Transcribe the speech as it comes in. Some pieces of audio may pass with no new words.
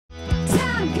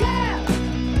Hi,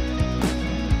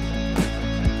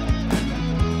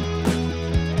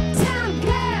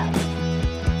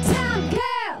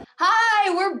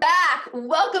 we're back.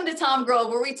 Welcome to TOMGIRL,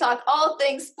 where we talk all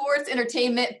things sports,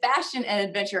 entertainment, fashion, and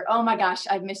adventure. Oh my gosh,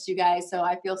 I've missed you guys. So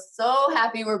I feel so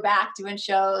happy we're back doing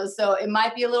shows. So it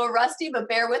might be a little rusty, but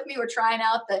bear with me. We're trying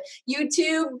out the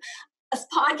YouTube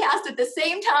podcast at the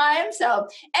same time. So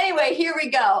anyway, here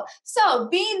we go. So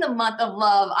being the month of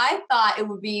love, I thought it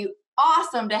would be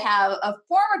awesome to have a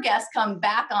former guest come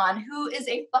back on who is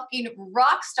a fucking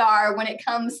rock star when it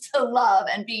comes to love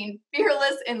and being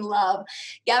fearless in love.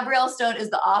 Gabrielle Stone is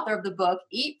the author of the book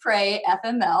Eat, Pray,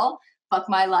 FML, Fuck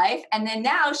My Life. And then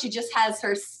now she just has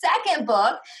her second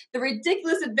book, The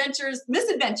Ridiculous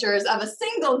Misadventures of a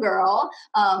Single Girl,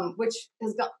 which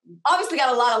has obviously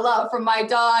got a lot of love from my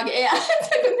dog and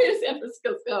took me to San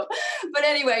Francisco. But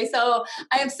anyway, so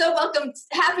I am so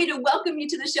happy to welcome you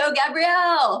to the show,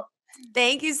 Gabrielle.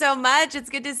 Thank you so much. It's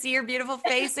good to see your beautiful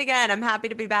face again. I'm happy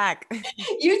to be back.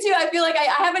 You too. I feel like I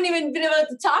haven't even been able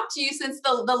to talk to you since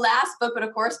the last book, but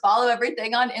of course, follow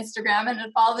everything on Instagram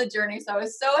and follow the journey. So I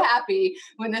was so happy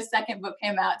when the second book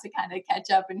came out to kind of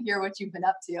catch up and hear what you've been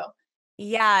up to.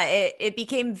 Yeah, it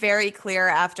became very clear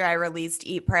after I released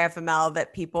Eat, Pray, FML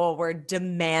that people were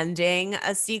demanding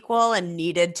a sequel and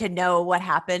needed to know what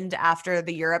happened after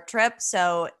the Europe trip.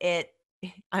 So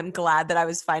I'm glad that I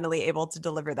was finally able to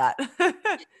deliver that.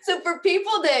 So for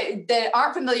people that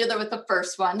aren't familiar with the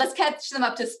first one, let's catch them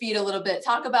up to speed a little bit.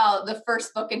 Talk about the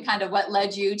first book and kind of what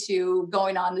led you to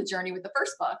going on the journey with the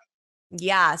first book.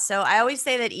 Yeah. So I always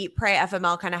say that Eat, Pray,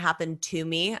 FML kind of happened to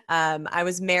me. I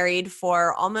was married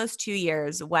for almost 2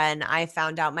 years when I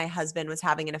found out my husband was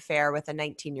having an affair with a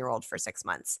 19-year-old for 6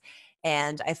 months.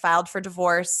 And I filed for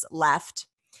divorce, left.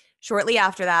 Shortly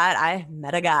after that, I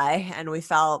met a guy and we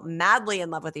fell madly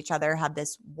in love with each other, had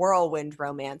this whirlwind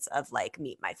romance of like,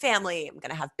 meet my family, I'm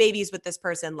going to have babies with this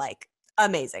person, like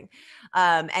amazing.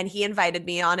 And he invited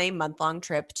me on a month-long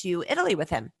trip to Italy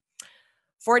with him.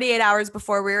 48 hours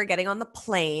before we were getting on the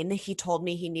plane, he told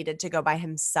me he needed to go by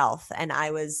himself. And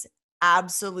I was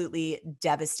absolutely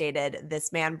devastated.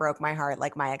 This man broke my heart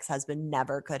like my ex-husband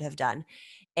never could have done.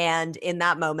 And in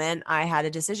that moment, I had a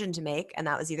decision to make, and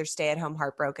that was either stay at home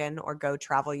heartbroken or go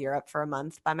travel Europe for a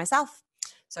month by myself.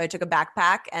 So I took a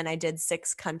backpack and I did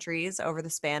 6 countries over the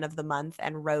span of the month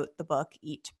and wrote the book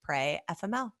Eat, Pray,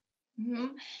 FML. Mm-hmm.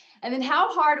 And then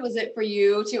how hard was it for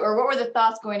you or what were the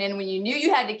thoughts going in when you knew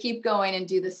you had to keep going and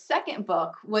do the second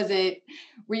book? Were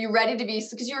you ready to be,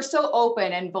 because you were so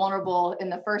open and vulnerable in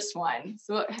the first one.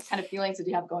 So what kind of feelings did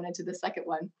you have going into the second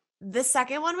one? The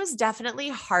second one was definitely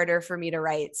harder for me to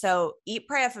write. So Eat,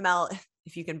 Pray, FML,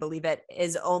 if you can believe it,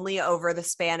 is only over the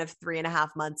span of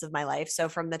 3.5 months of my life. So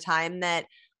from the time that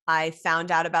I found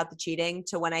out about the cheating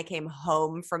to when I came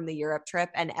home from the Europe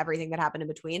trip and everything that happened in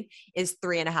between is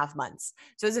 3.5 months.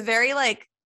 So it's a very like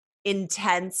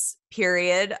intense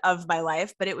period of my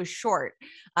life, but it was short.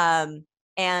 And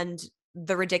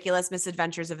The Ridiculous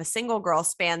Misadventures of a Single Girl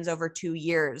spans over 2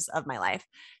 years of my life.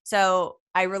 So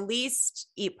I released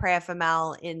Eat, Pray,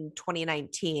 FML in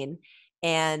 2019.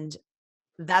 And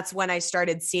that's when I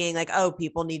started seeing like, oh,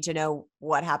 people need to know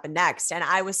what happened next. And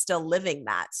I was still living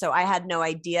that. So I had no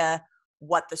idea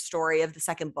what the story of the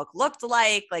second book looked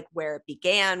like where it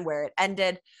began, where it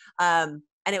ended. And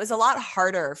it was a lot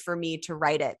harder for me to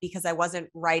write it because I wasn't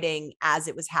writing as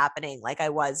it was happening like I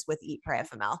was with Eat, Pray,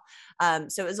 FML.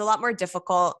 So it was a lot more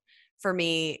difficult for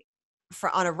me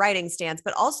on a writing stance,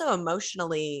 but also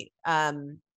emotionally,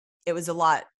 it was a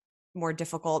lot more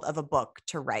difficult of a book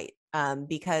to write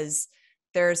because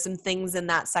there are some things in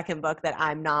that second book that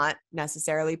I'm not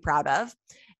necessarily proud of.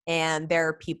 And there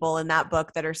are people in that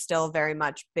book that are still very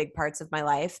much big parts of my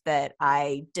life that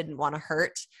I didn't want to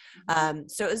hurt.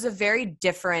 So it was a very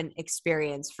different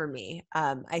experience for me.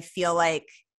 I feel like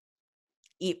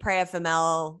Eat, Pray,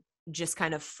 FML just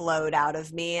kind of flowed out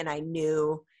of me and I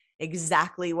knew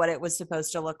exactly what it was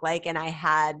supposed to look like. And I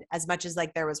had, as much as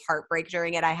like there was heartbreak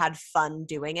during it, I had fun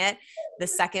doing it. The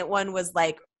second one was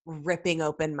like ripping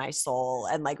open my soul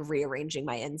and like rearranging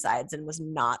my insides and was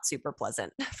not super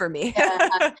pleasant for me.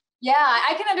 Yeah,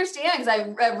 I can understand because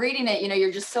I'm reading it,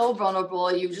 you're just so vulnerable,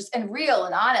 and real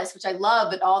and honest, which I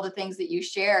love at all the things that you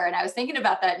share. And I was thinking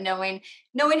about that, knowing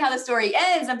how the story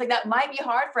ends. I'm thinking that might be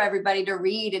hard for everybody to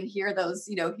read and hear those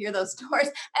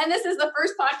stories. And this is the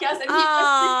first podcast and he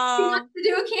wants to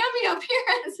do a cameo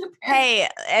appearance. Hey,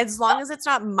 as long as it's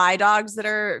not my dogs that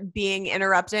are being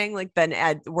interrupting,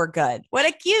 then we're good. What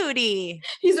a cutie.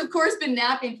 He's of course been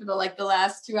napping for the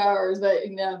last 2 hours, but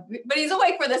he's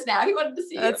awake for this now. He wanted to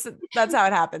see you. that's how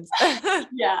it happens.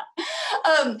 Yeah.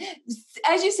 Um,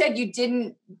 as you said, you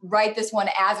didn't write this one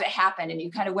as it happened and you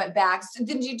kind of went back. So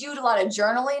did you do a lot of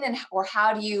journaling or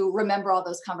how do you remember all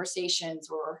those conversations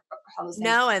or how those things?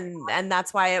 No, and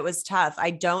that's why it was tough.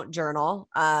 I don't journal.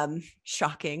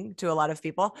 Shocking to a lot of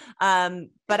people.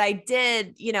 But I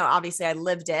did, obviously I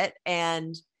lived it,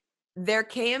 and there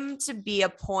came to be a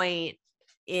point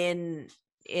in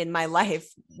my life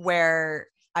where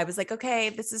I was like, okay,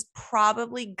 this is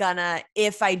probably gonna,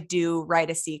 if I do write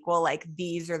a sequel, like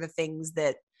these are the things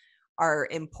that are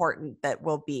important that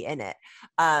will be in it.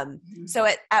 So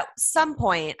at some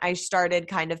point I started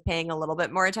kind of paying a little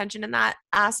bit more attention in that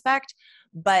aspect,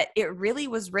 but it really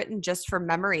was written just for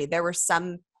memory. There were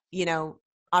some,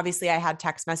 obviously I had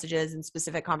text messages and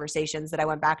specific conversations that I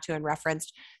went back to and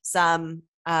referenced. Some,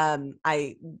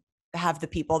 I have the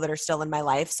people that are still in my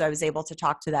life, so I was able to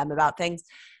talk to them about things,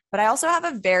 but I also have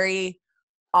a very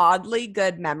oddly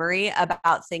good memory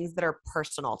about things that are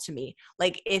personal to me.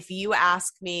 Like if you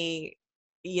ask me,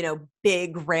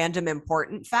 big random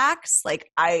important facts, like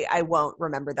I won't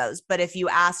remember those. But if you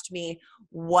asked me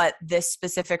what this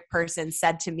specific person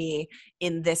said to me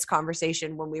in this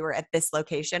conversation when we were at this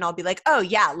location, I'll be like, oh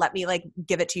yeah, let me like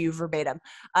give it to you verbatim.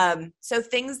 So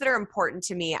things that are important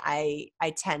to me, I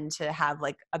tend to have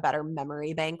like a better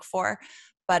memory bank for.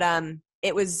 But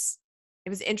it was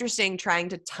interesting trying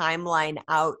to timeline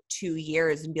out 2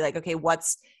 years and be like, okay,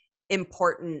 what's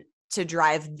important to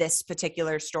drive this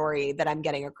particular story that I'm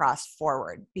getting across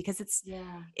forward, because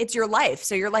it's your life.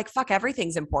 So you're like, fuck,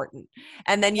 everything's important.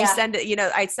 And then you send it,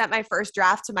 I sent my first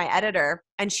draft to my editor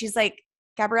and she's like,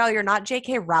 Gabrielle, you're not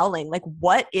J.K. Rowling. Like,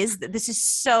 what is this? Is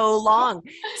so long.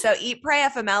 So Eat, Pray,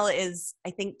 FML is,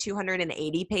 I think,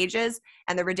 280 pages.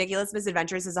 And The Ridiculous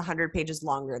Misadventures is 100 pages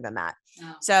longer than that.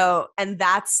 Oh. So, and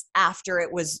that's after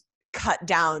it was cut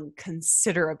down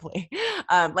considerably.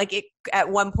 At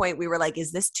one point we were like,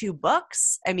 is this 2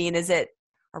 books? I mean,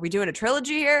 are we doing a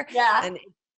trilogy here? Yeah. And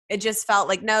it just felt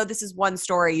like, no, this is one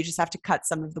story. You just have to cut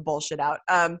some of the bullshit out.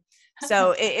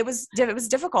 So it was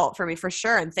difficult for me for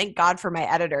sure. And thank God for my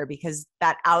editor, because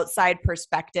that outside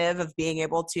perspective of being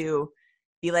able to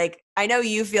be like, I know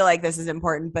you feel like this is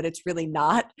important, but it's really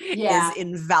not, is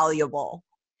invaluable.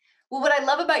 Well, what I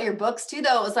love about your books too,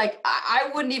 though, is like, I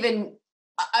wouldn't even,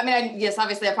 yes,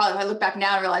 obviously I probably, if I look back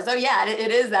now and realize, oh yeah,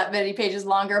 it is that many pages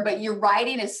longer, but your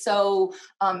writing is so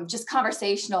just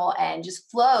conversational and just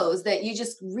flows that you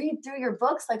just read through your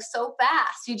books like so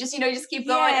fast. You just, you just keep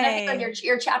going. And I think like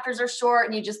your chapters are short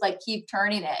and you just like keep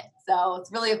turning it. So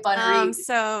it's really a fun read.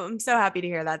 I'm so happy to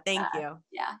hear that. Thank you.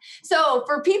 Yeah. So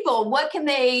for people, what are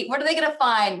they going to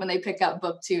find when they pick up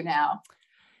book 2 now?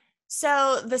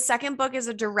 So the second book is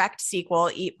a direct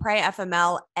sequel. Eat, Pray,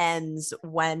 FML ends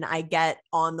when I get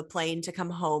on the plane to come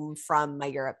home from my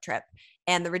Europe trip.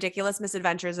 And The Ridiculous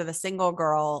Misadventures of a Single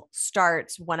Girl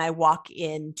starts when I walk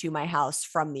into my house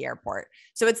from the airport.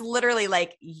 So it's literally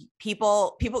like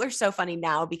people are so funny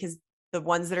now, because the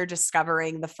ones that are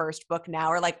discovering the first book now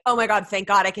are like, oh my God, thank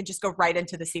God I can just go right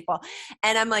into the sequel.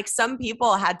 And I'm like, some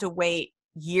people had to wait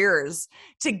years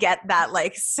to get that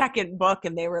like second book,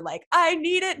 and they were like, I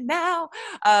need it now.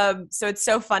 So it's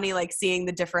so funny, like seeing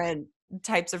the different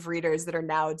types of readers that are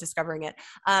now discovering it.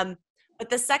 But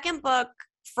the second book,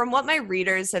 from what my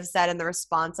readers have said and the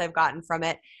response I've gotten from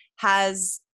it,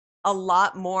 has a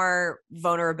lot more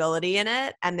vulnerability in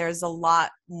it, and there's a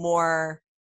lot more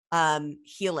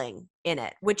healing in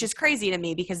it, which is crazy to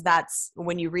me, because that's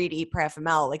when you read Eat, Pray,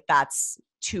 FML, like that's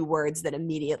 2 words that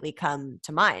immediately come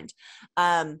to mind.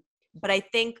 But I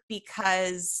think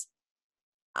because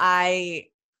I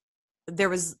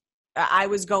was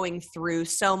going through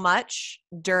so much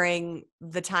during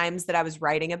the times that I was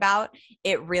writing about,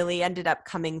 it really ended up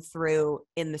coming through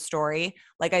in the story.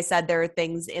 Like I said, there are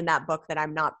things in that book that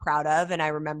I'm not proud of. And I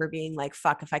remember being like,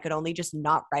 fuck, if I could only just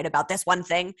not write about this one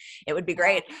thing, it would be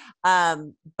great.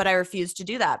 But I refused to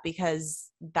do that, because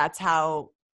that's how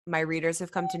my readers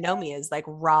have come to know me, is like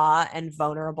raw and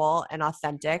vulnerable and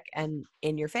authentic and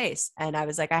in your face. And I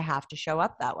was like, I have to show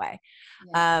up that way.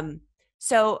 Yeah.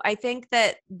 So I think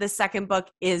that the second book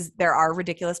is, there are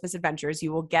ridiculous misadventures.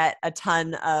 You will get a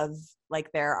ton of,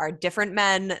 like, there are different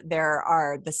men. There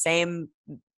are the same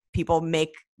people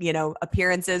make,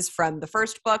 appearances from the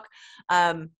first book.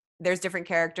 There's different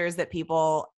characters that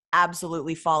people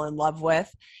absolutely fall in love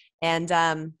with. And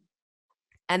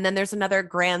then there's another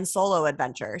grand solo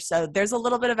adventure. So there's a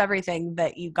little bit of everything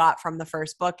that you got from the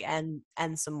first book and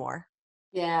some more.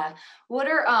 Yeah. What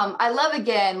are I love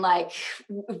again, like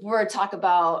if we're talk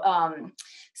about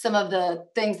some of the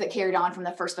things that carried on from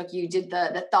the first book. You did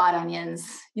the thought onions,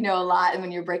 a lot, and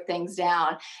when you break things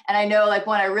down. And I know like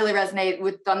one I really resonate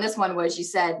with on this one was you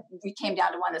said we came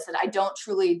down to one that said, I don't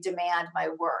truly demand my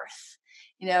worth.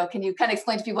 Can you kind of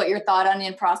explain to people what your thought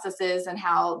onion process is and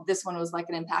how this one was like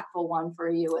an impactful one for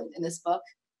you in this book?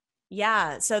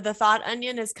 Yeah. So the thought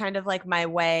onion is kind of like my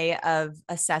way of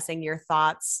assessing your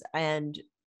thoughts and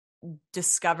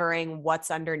discovering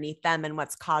what's underneath them and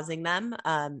what's causing them,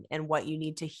 and what you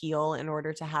need to heal in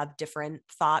order to have different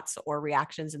thoughts or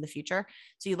reactions in the future.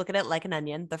 So you look at it like an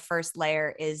onion. The first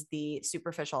layer is the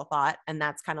superficial thought, and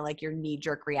that's kind of like your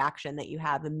knee-jerk reaction that you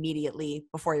have immediately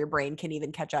before your brain can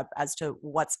even catch up as to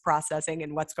what's processing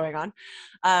and what's going on.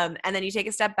 And then you take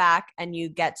a step back and you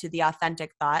get to the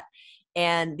authentic thought.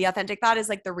 And the authentic thought is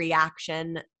like the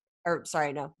reaction, or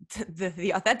sorry, no,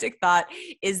 the authentic thought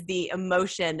is the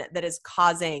emotion that is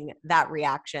causing that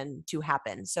reaction to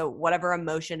happen. So whatever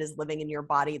emotion is living in your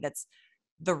body, that's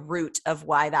the root of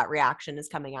why that reaction is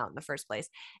coming out in the first place.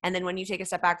 And then when you take a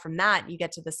step back from that, you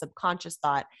get to the subconscious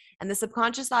thought. And the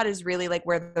subconscious thought is really like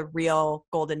where the real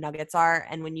golden nuggets are.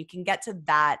 And when you can get to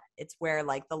that, it's where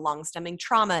like the long stemming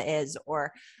trauma is,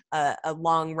 or a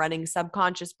long running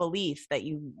subconscious belief that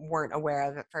you weren't aware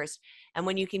of at first. And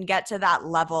when you can get to that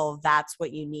level, that's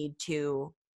what you need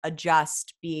to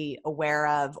adjust, be aware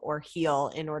of, or heal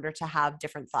in order to have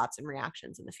different thoughts and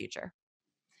reactions in the future.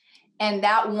 And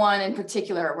that one in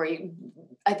particular,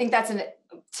 I think that's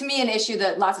to me, an issue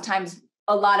that lots of times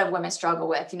a lot of women struggle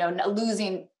with,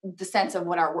 losing the sense of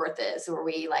what our worth is, or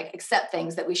we like accept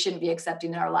things that we shouldn't be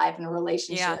accepting in our life and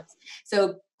relationships. Yeah.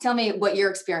 So tell me what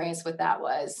your experience with that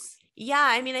was. Yeah,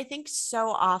 I mean, I think so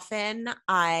often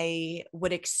I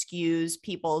would excuse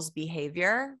people's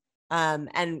behavior.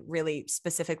 And really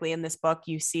specifically in this book,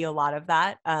 you see a lot of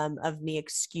that, of me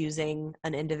excusing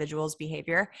an individual's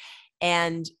behavior.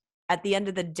 And at the end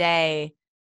of the day,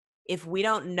 if we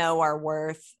don't know our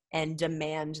worth and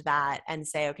demand that and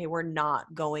say, okay, we're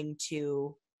not going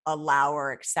to allow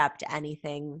or accept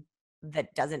anything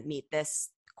that doesn't meet this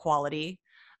quality,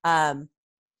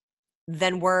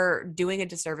 then we're doing a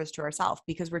disservice to ourselves,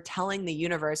 because we're telling the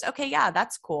universe, okay, yeah,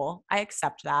 that's cool. I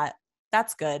accept that.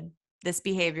 That's good. This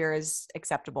behavior is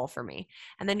acceptable for me.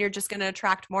 And then you're just going to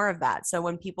attract more of that. So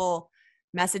when people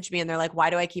message me and they're like, why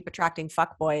do I keep attracting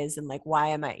fuckboys? And like, why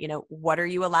am I, what are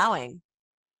you allowing?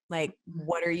 Like,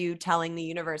 what are you telling the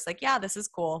universe? Like, yeah, this is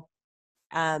cool.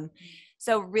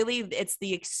 So really it's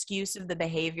the excuse of the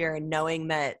behavior, and knowing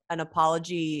that an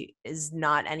apology is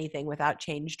not anything without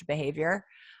changed behavior,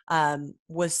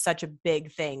 was such a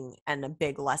big thing and a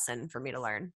big lesson for me to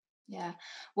learn. Yeah.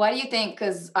 Why do you think?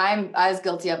 Because I was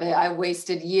guilty of it. I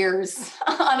wasted years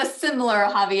on a similar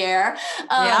Javier.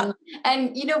 Yeah.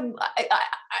 And,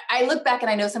 I look back and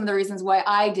I know some of the reasons why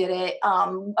I did it.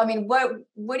 I mean,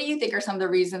 what do you think are some of the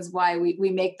reasons why we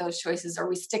make those choices, or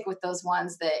we stick with those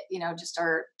ones that, just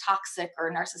are toxic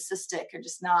or narcissistic or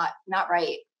just not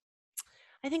right?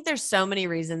 I think there's so many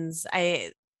reasons.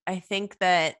 I think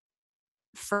that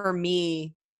for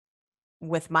me,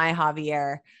 with my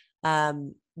Javier,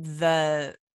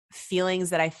 the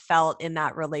feelings that I felt in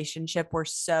that relationship were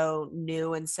so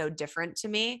new and so different to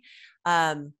me.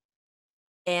 And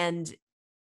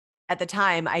at the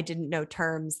time, I didn't know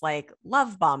terms like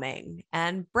love bombing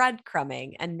and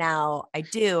breadcrumbing. And now I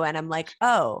do. And I'm like,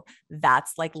 oh,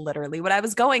 that's like literally what I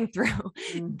was going through.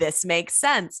 Mm-hmm. This makes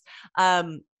sense.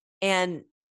 And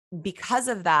because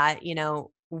of that,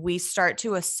 we start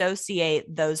to associate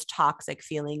those toxic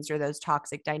feelings or those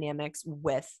toxic dynamics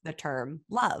with the term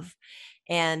love.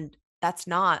 And that's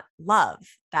not love.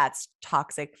 That's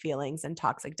toxic feelings and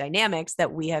toxic dynamics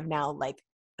that we have now like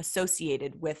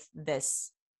associated with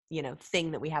this,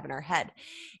 thing that we have in our head.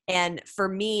 And for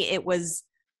me, it was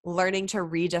learning to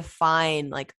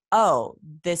redefine like, oh,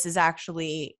 this is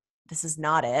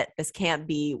not it. This can't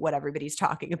be what everybody's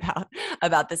talking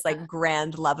about this like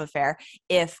grand love affair,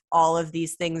 if all of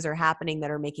these things are happening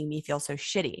that are making me feel so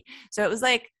shitty. So it was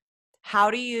like, how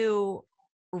do you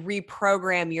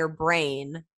reprogram your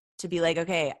brain to be like,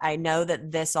 okay, I know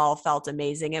that this all felt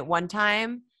amazing at one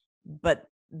time, but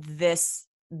this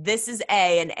is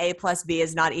A, and A plus B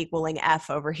is not equaling F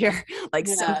over here. Like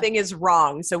something is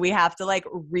wrong. So we have to like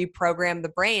reprogram the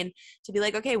brain to be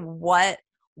like, okay, what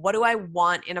do I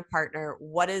want in a partner?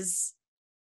 What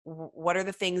are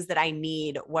the things that I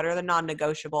need? What are the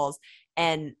non-negotiables?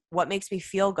 And what makes me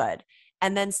feel good?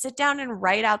 And then sit down and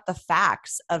write out the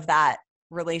facts of that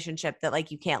relationship that like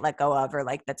you can't let go of, or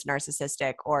like that's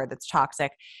narcissistic or that's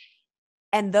toxic.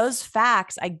 And those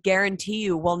facts, I guarantee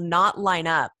you, will not line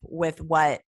up with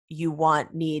what you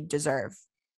want, need, deserve.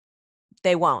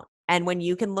 They won't. And when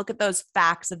you can look at those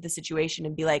facts of the situation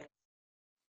and be like,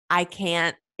 I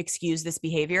can't excuse this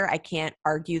behavior, I can't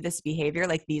argue this behavior,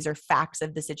 like these are facts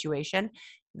of the situation,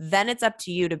 then it's up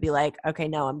to you to be like, okay,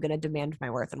 no, I'm going to demand my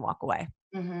worth and walk away.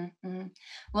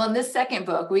 Well, in this second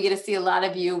book, we get to see a lot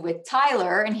of you with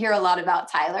Tyler and hear a lot about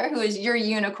Tyler, who is your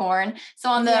unicorn. So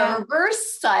on the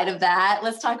reverse side of that,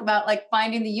 let's talk about like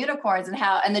finding the unicorns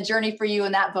and the journey for you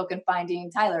in that book and finding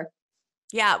Tyler.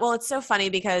 Yeah. Well, it's so funny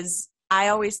because I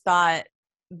always thought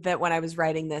that when I was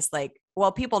writing this, like,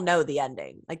 well, people know the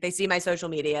ending. Like they see my social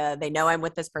media, they know I'm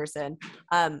with this person.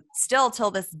 Still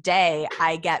till this day,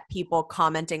 I get people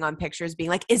commenting on pictures being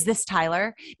like, is this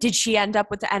Tyler? Did she end up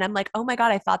with and I'm like, oh my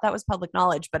God, I thought that was public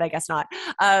knowledge, but I guess not.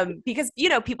 Because,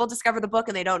 people discover the book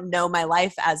and they don't know my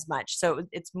life as much. So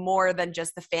it's more than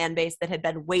just the fan base that had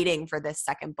been waiting for this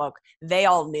second book. They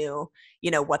all knew,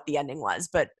 what the ending was,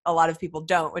 but a lot of people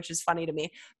don't, which is funny to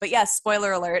me. But yes,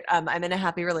 spoiler alert, I'm in a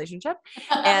happy relationship.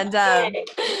 And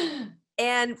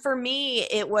and for me,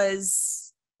 it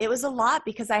was a lot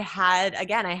because I had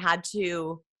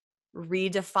to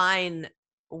redefine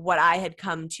what I had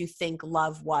come to think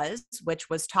love was, which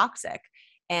was toxic.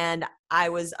 And I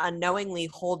was unknowingly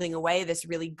holding away this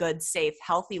really good, safe,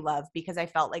 healthy love because I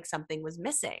felt like something was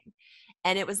missing.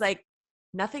 And it was like,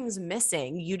 nothing's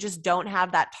missing. You just don't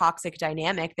have that toxic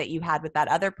dynamic that you had with that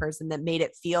other person that made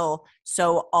it feel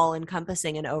so all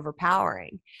encompassing and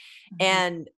overpowering.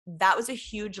 And that was a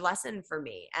huge lesson for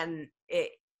me. And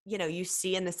it, you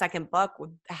see in the second book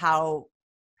how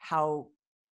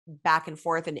back and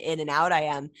forth and in and out I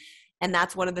am. And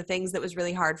that's one of the things that was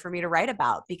really hard for me to write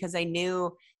about because I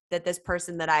knew that this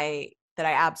person that I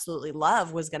absolutely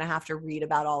love was going to have to read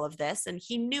about all of this. And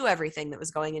he knew everything that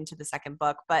was going into the second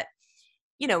book, but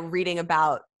reading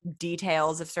about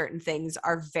details of certain things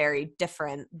are very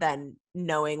different than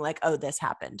knowing like, oh, this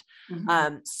happened.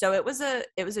 So it was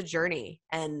a journey.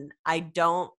 And I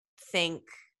don't think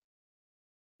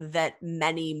that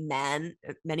many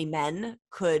men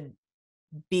could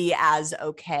be as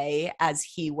okay as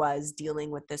he was dealing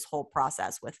with this whole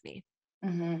process with me.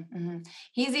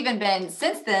 He's even been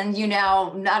since then, you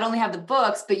now not only have the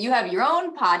books, but you have your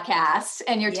own podcast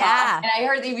and your talk. And I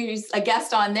heard that you was a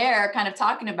guest on there kind of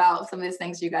talking about some of these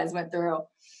things you guys went through.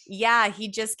 Yeah, he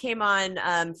just came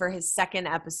on for his second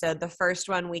episode. The first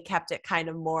one, we kept it kind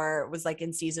of more, was like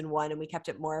in season 1, and we kept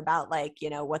it more about like,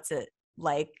 what's it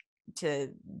like to,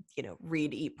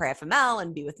 read, eat, pray, FML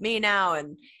and be with me now.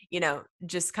 And,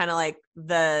 just kind of like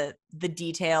the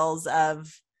details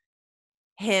of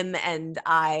him and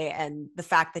I, and the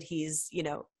fact that he's,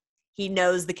 he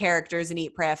knows the characters in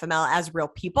Eat, Pray, FML as real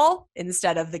people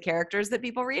instead of the characters that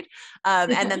people read.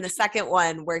 And then the second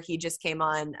one where he just came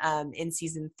on in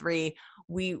season 3,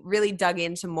 we really dug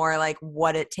into more like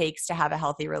what it takes to have a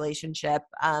healthy relationship,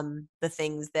 the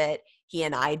things that he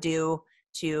and I do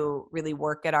to really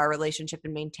work at our relationship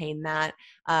and maintain that.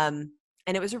 And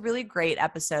it was a really great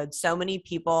episode. So many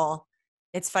people,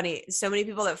 it's funny, so many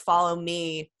people that follow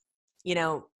me,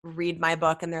 read my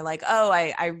book and they're like, oh,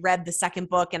 I read the second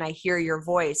book and I hear your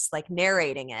voice like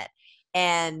narrating it.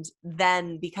 And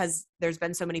then because there's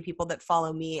been so many people that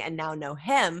follow me and now know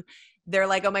him, they're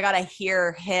like, oh my God, I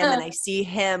hear him and I see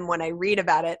him when I read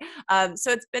about it.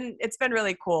 So it's been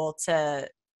really cool to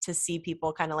see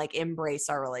people kind of like embrace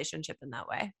our relationship in that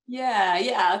way. Yeah,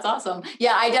 that's awesome.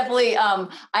 Yeah, I definitely, I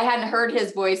hadn't heard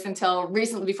his voice until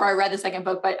recently before I read the second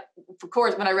book, but of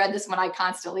course, when I read this one, I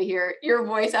constantly hear your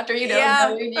voice after,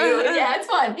 knowing you. Yeah, it's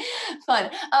fun.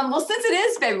 Well, since it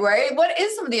is February, what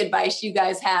is some of the advice you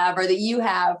guys have or that you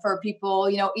have for people,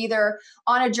 either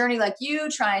on a journey like you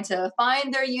trying to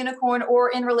find their unicorn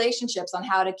or in relationships on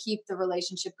how to keep the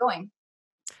relationship going?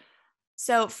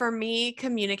 So for me,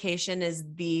 communication is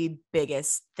the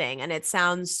biggest thing. And it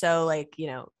sounds so like,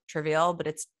 trivial, but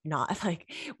it's not.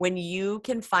 Like when you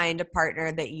can find a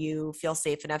partner that you feel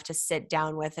safe enough to sit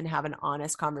down with and have an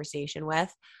honest conversation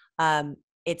with,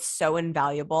 it's so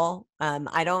invaluable.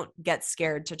 I don't get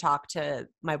scared to talk to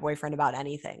my boyfriend about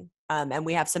anything. And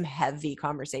we have some heavy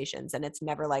conversations and it's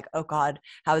never like, oh God,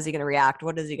 how is he going to react?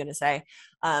 What is he going to say?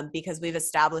 Because we've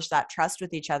established that trust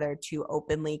with each other to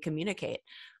openly communicate.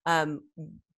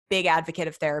 Big advocate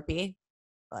of therapy,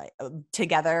 like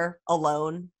together,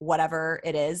 alone, whatever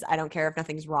it is. I don't care if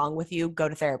nothing's wrong with you, go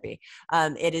to therapy.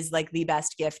 It is like the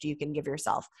best gift you can give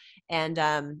yourself.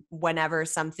 And whenever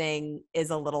something is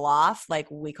a little off, like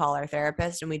we call our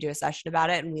therapist and we do a session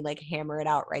about it and we like hammer it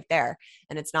out right there.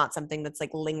 And it's not something that's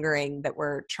like lingering that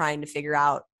we're trying to figure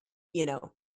out,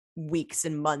 weeks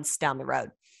and months down the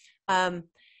road. And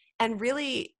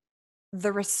really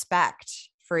the respect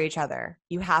for each other.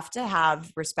 You have to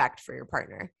have respect for your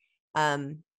partner.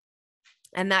 And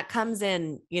that comes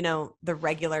in, the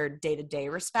regular day-to-day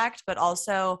respect, but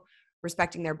also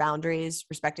respecting their boundaries,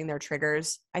 respecting their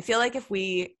triggers. I feel like if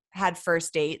we had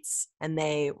first dates and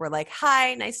they were like,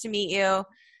 "Hi, nice to meet you.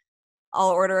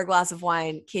 I'll order a glass of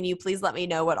wine. Can you please let me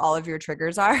know what all of your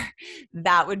triggers are?"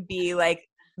 That would be like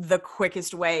the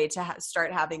quickest way to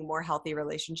start having more healthy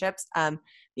relationships.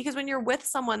 Because when you're with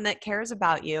someone that cares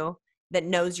about you, that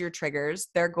knows your triggers,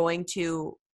 they're going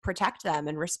to protect them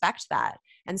and respect that.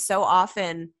 And so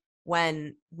often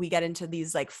when we get into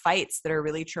these like fights that are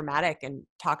really traumatic and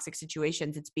toxic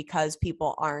situations, it's because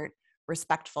people aren't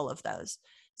respectful of those.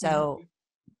 So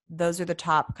those are the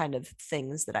top kind of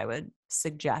things that I would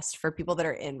suggest for people that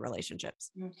are in relationships.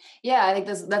 Yeah, I think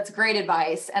that's great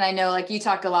advice. And I know like you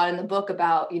talk a lot in the book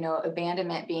about,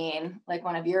 abandonment being like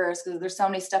one of yours, because there's so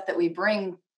many stuff that we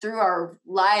bring through our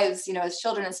lives, as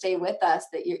children and stay with us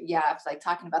that it's like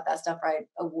talking about that stuff right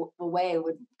away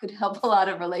could help a lot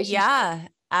of relationships. Yeah,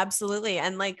 absolutely.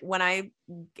 And like when I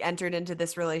entered into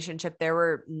this relationship, there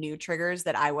were new triggers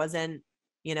that I wasn't,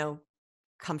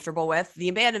 comfortable with. The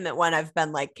abandonment one I've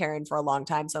been like carrying for a long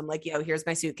time. So I'm like, here's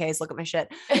my suitcase, look at my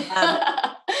shit.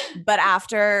 But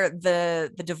after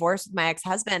the divorce with my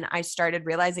ex-husband, I started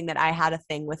realizing that I had a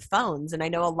thing with phones. And I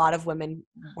know a lot of women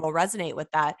will resonate with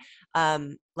that.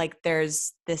 Like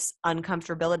there's this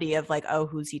uncomfortability of like, oh,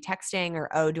 who's he texting? Or,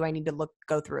 oh, do I need to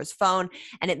go through his phone?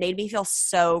 And it made me feel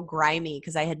so grimy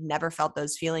because I had never felt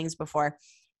those feelings before.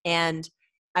 And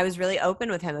I was really open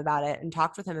with him about it and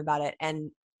talked with him about it. And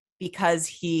because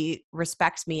he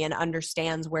respects me and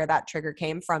understands where that trigger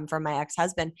came from my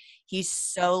ex-husband, he's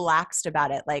so laxed about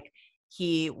it. Like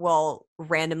he will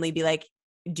randomly be like,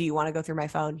 "Do you want to go through my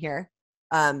phone here?"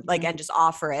 And just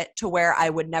offer it, to where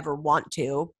I would never want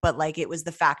to, but like it was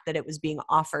the fact that it was being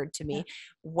offered to me.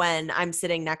 When I'm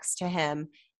sitting next to him,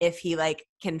 if he like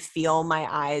can feel my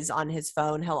eyes on his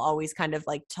phone, he'll always kind of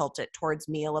like tilt it towards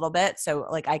me a little bit. So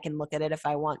like I can look at it if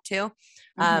I want to.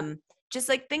 Just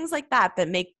like things like that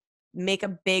make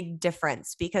a big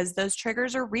difference, because those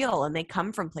triggers are real and they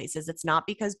come from places. It's not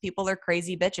because people are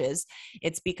crazy bitches.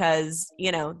 It's because,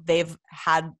 they've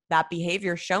had that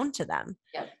behavior shown to them.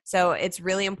 Yep. So it's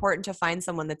really important to find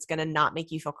someone that's going to not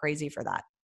make you feel crazy for that.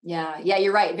 Yeah,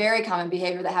 you're right. Very common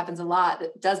behavior that happens a lot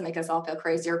that does make us all feel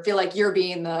crazy or feel like you're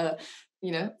being the,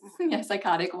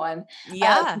 psychotic one.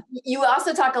 Yeah. You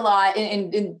also talk a lot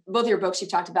in both of your books.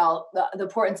 You've talked about the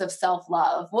importance of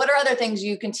self-love. What are other things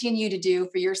you continue to do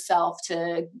for yourself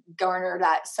to garner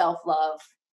that self-love?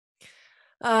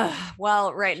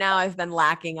 Well, right now I've been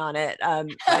lacking on it.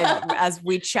 As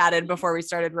we chatted before we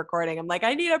started recording, I'm like,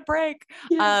 I need a break.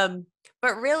 Yeah.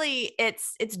 But really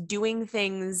it's doing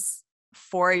things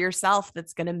for yourself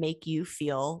that's going to make you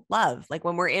feel love. Like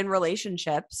when we're in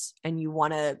relationships and you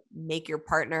want to make your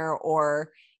partner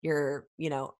or your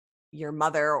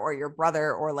mother or your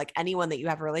brother or like anyone that you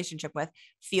have a relationship with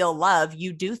feel love,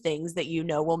 you do things that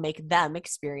will make them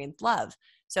experience love.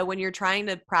 So when you're trying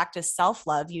to practice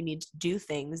self-love, you need to do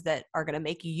things that are going to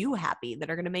make you happy, that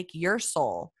are going to make your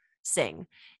soul sing.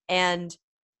 And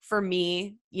for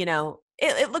me,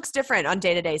 it looks different on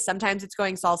day to day. Sometimes it's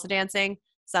going salsa dancing.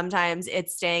 Sometimes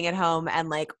it's staying at home and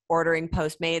like ordering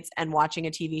Postmates and watching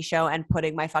a TV show and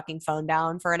putting my fucking phone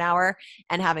down for an hour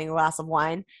and having a glass of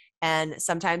wine. And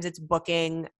sometimes it's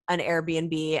booking an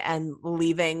Airbnb and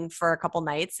leaving for a couple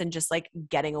nights and just like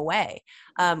getting away.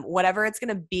 Whatever it's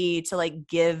going to be to like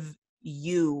give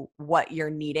you what you're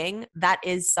needing, that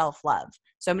is self-love.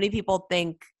 So many people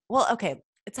think, well, okay,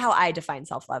 it's how I define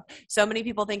self-love. So many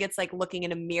people think it's like looking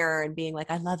in a mirror and being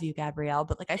like, I love you, Gabrielle,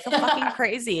 but like I feel fucking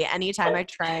crazy anytime I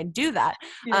try and do that.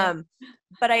 Yeah.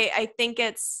 But I think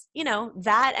it's,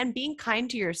 that and being kind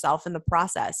to yourself in the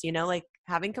process, like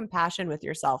having compassion with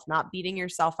yourself, not beating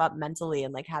yourself up mentally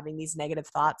and like having these negative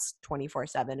thoughts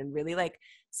 24/7, and really like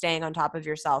staying on top of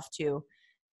yourself to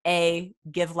A,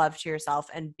 give love to yourself,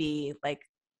 and B, like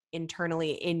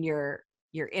internally in your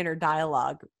inner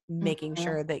dialogue, making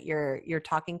sure that you're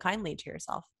talking kindly to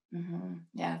yourself.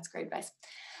 Yeah, that's great advice.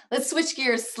 Let's switch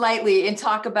gears slightly and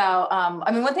talk about,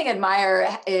 one thing I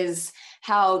admire is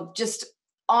how just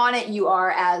on it you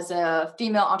are as a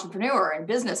female entrepreneur and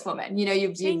businesswoman.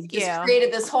 You've just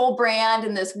created this whole brand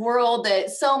in this world that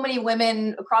so many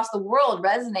women across the world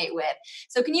resonate with.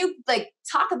 So can you like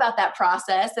talk about that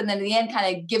process, and then in the end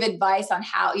kind of give advice on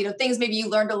how, things maybe you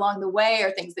learned along the way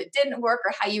or things that didn't work,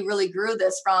 or how you really grew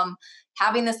this from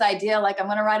having this idea, like I'm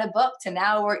going to write a book, to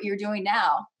now what you're doing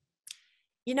now?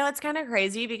 It's kind of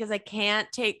crazy because I can't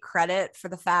take credit for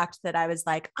the fact that I was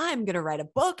like, I'm going to write a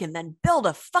book and then build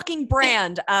a fucking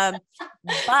brand.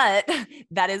 But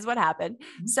that is what happened.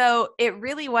 So it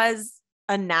really was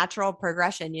a natural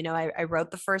progression. I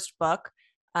wrote the first book,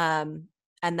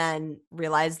 and then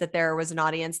realized that there was an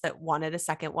audience that wanted a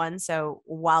second one. So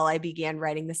while I began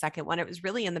writing the second one, it was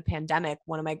really in the pandemic.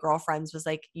 One of my girlfriends was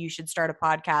like, you should start a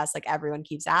podcast. Like everyone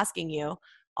keeps asking you,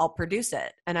 I'll produce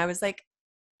it. And I was like,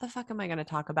 the fuck am I going to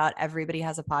talk about? Everybody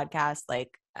has a podcast.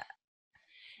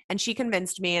 And she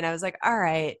convinced me, and I was like, all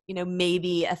right,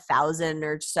 maybe 1,000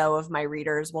 or so of my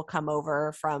readers will come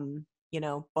over from,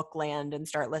 Bookland and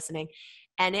start listening.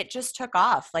 And it just took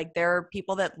off. Like there are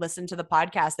people that listen to the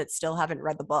podcast that still haven't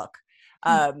read the book.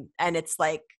 And it's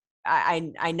like,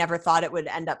 I never thought it would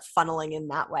end up funneling in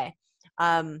that way.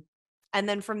 And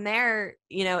then from there,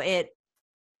 it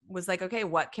was like, okay,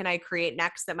 what can I create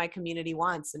next that my community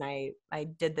wants? And I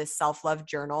did this self-love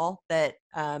journal that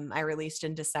I released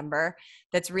in December.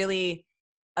 That's really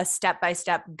a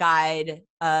step-by-step guide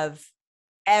of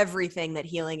everything that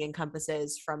healing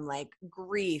encompasses, from like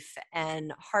grief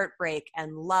and heartbreak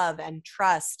and love and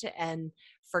trust and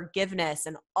forgiveness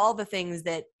and all the things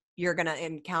that you're going to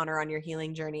encounter on your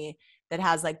healing journey, that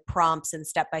has like prompts and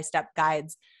step-by-step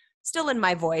guides, still in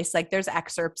my voice. Like there's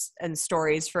excerpts and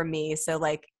stories from me. So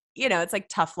like, it's like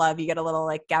tough love. You get a little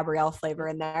like Gabrielle flavor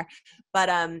in there,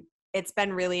 but it's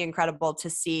been really incredible to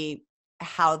see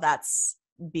how that's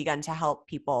begun to help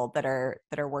people that are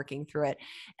working through it.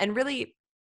 And really,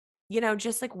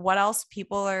 just like what else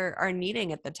people are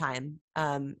needing at the time.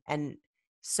 And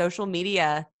social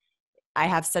media, I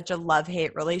have such a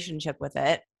love-hate relationship with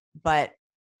it, but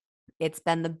it's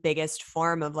been the biggest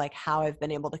form of like how I've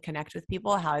been able to connect with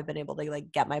people, how I've been able to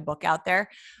like get my book out there.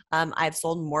 I've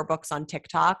sold more books on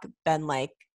TikTok than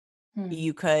like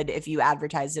you could if you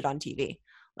advertised it on TV.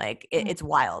 Like it's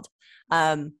wild.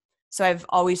 So I've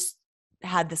always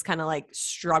had this kind of like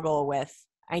struggle with,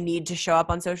 I need to show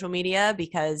up on social media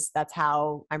because that's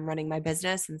how I'm running my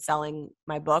business and selling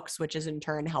my books, which is in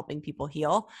turn helping people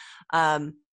heal.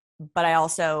 But I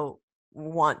also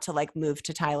want to like move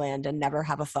to Thailand and never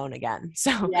have a phone again.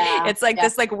 So it's like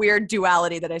this like weird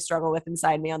duality that I struggle with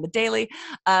inside me on the daily.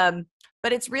 But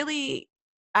it's really,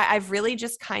 I've really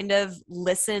just kind of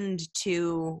listened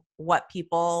to what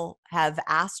people have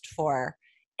asked for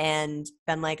and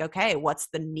been like, okay, what's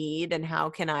the need and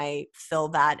how can I fill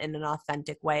that in an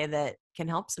authentic way that can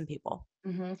help some people?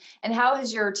 Mm-hmm. And how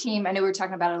has your team, I know we were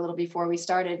talking about it a little before we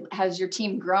started, has your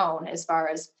team grown as far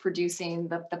as producing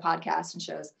the podcast and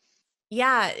shows?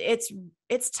 Yeah, it's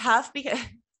tough because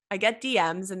I get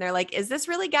DMs and they're like, is this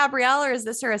really Gabrielle or is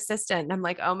this her assistant? And I'm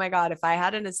like, oh my God, if I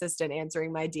had an assistant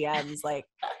answering my DMs, like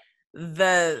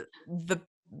the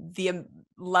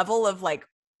level of like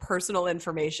personal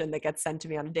information that gets sent to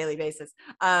me on a daily basis.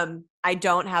 I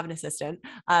don't have an assistant.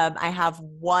 I have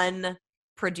one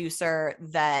producer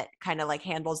that kind of like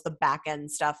handles the back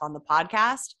end stuff on the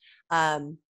podcast.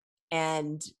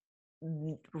 And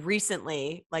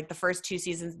recently, like the first 2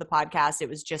 seasons of the podcast, it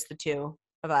was just the two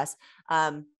of us.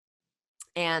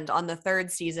 And on the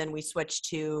third season, we switched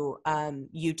to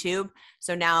YouTube.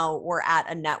 So now we're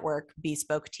at a network,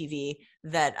 Bespoke TV,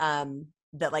 that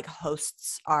like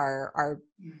hosts our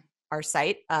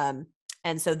site.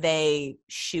 And so they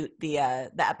shoot the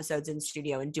episodes in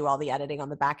studio and do all the editing on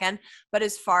the back end. But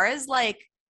as far as like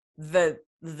the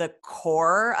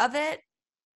core of it,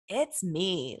 it's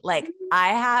me. Like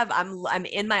I'm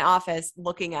in my office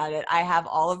looking at it. I have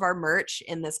all of our merch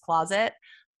in this closet.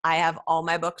 I have all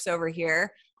my books over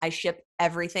here. I ship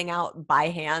everything out by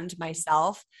hand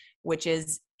myself, which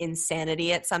is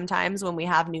insanity at sometimes when we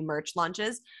have new merch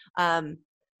launches.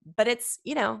 But it's,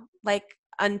 like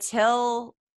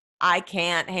until I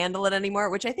can't handle it anymore,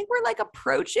 which I think we're like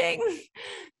approaching,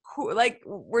 like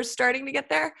we're starting to get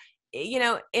there.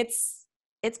 It's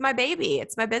my baby.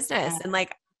 It's my business. And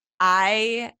like,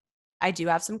 I do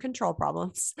have some control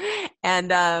problems,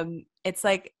 and it's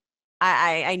like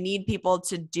I need people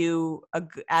to do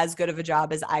as good of a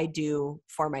job as I do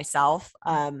for myself,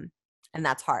 and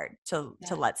that's hard to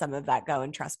let some of that go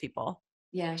and trust people.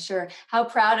 Yeah, sure. How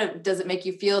does it make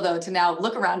you feel though to now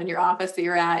look around in your office that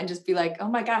you're at and just be like, oh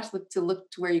my gosh, look to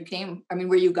where you came? I mean,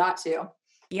 where you got to.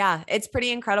 Yeah, it's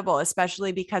pretty incredible,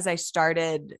 especially because I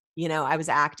started, I was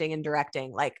acting and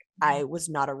directing. Like I was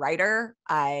not a writer.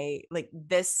 The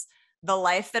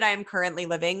life that I'm currently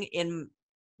living in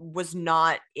was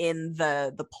not in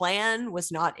the plan, was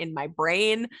not in my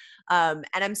brain. And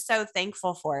I'm so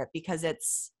thankful for it because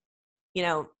it's,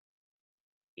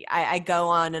 I go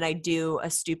on and I do a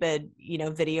stupid,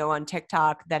 video on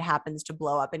TikTok that happens to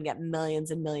blow up and get millions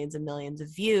and millions and millions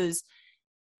of views.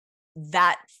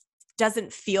 that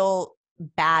doesn't feel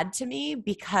bad to me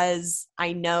because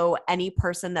I know any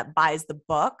person that buys the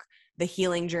book, the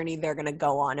healing journey they're going to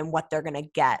go on and what they're going to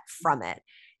get from it.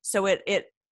 So it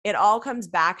all comes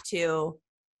back to,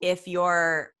 if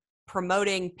you're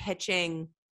promoting, pitching,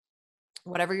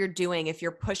 whatever you're doing, if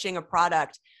you're pushing a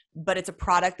product, but it's a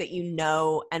product that you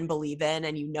know and believe in,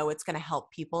 and you know it's going to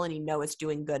help people, and you know it's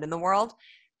doing good in the world,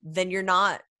 then you're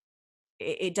not,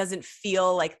 it doesn't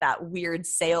feel like that weird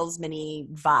salesman-y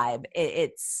vibe.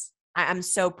 I'm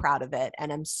so proud of it.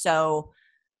 And I'm so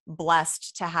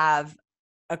blessed to have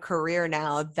a career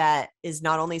now that is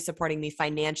not only supporting me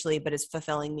financially, but is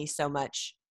fulfilling me so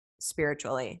much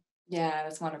spiritually. Yeah,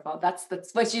 that's wonderful. That's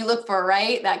what you look for,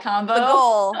 right? That combo. The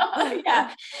goal.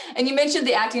 Yeah. And you mentioned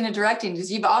the acting and directing,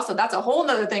 because you've also, that's a whole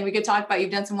nother thing we could talk about.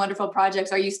 You've done some wonderful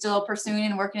projects. Are you still pursuing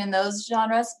and working in those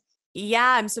genres?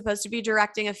 Yeah, I'm supposed to be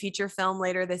directing a feature film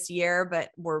later this year,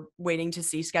 but we're waiting to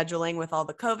see scheduling with all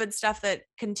the COVID stuff that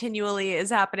continually is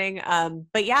happening.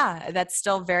 But yeah, that's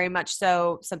still very much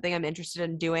so something I'm interested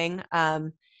in doing.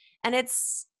 And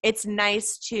it's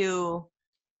nice to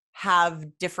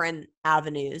have different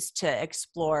avenues to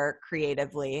explore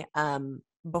creatively.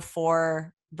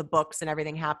 Before the books and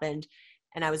everything happened,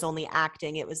 and I was only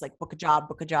acting, it was like book a job,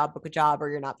 book a job, book a job, or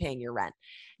you're not paying your rent.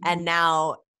 Mm-hmm. And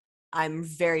now I'm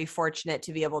very fortunate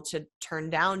to be able to turn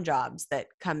down jobs that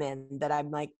come in that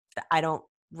I'm like, I don't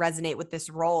resonate with this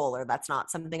role, or that's not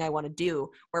something I want to do,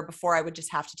 where before I would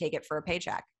just have to take it for a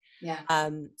paycheck. Yeah.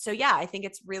 So yeah, I think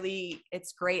it's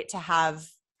great to have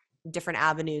different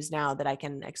avenues now that I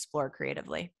can explore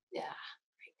creatively. Yeah.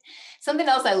 Something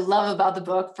else I love about the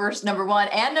book, first, number one,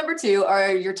 and number two,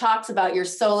 are your talks about your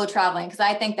solo traveling. Because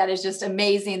I think that is just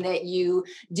amazing that you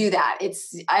do that.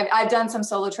 I've done some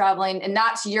solo traveling, and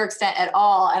not to your extent at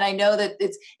all. And I know that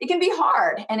it can be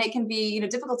hard, and it can be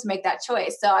difficult to make that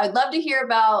choice. So I'd love to hear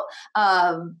about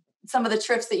some of the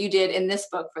trips that you did in this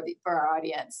book for our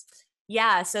audience.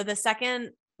 Yeah. So the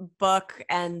second book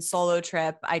and solo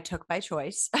trip I took by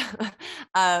choice,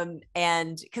 and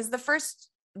because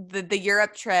the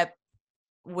Europe trip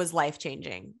was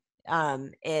life-changing.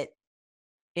 It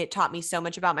taught me so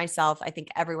much about myself. I think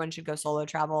everyone should go solo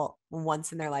travel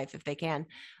once in their life if they can,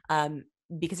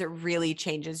 because it really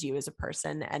changes you as a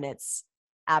person, and it's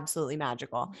absolutely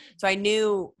magical. So I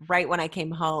knew right when I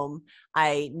came home,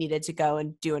 I needed to go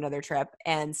and do another trip,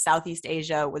 and Southeast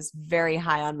Asia was very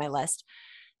high on my list.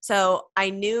 So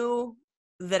I knew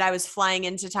that I was flying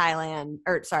into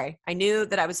I knew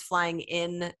that I was flying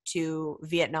into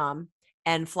Vietnam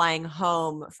and flying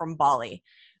home from Bali.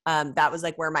 That was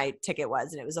like where my ticket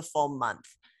was, and it was a full month.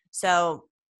 So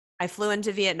I flew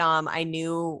into Vietnam. I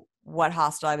knew what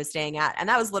hostel I was staying at, and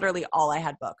that was literally all I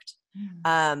had booked.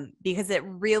 Because it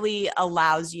really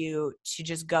allows you to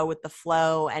just go with the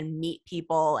flow and meet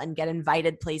people and get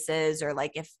invited places, or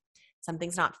like if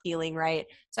something's not feeling right.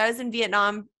 So I was in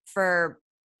Vietnam for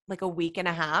like a week and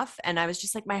a half, and I was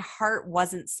just like, my heart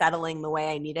wasn't settling the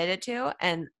way I needed it to.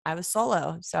 And I was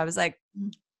solo. So I was like,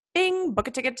 bing, book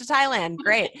a ticket to Thailand.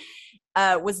 Great.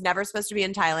 Was never supposed to be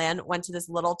in Thailand. Went to this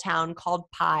little town called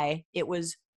Pai. It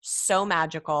was so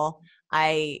magical.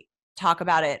 I talk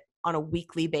about it on a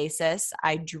weekly basis.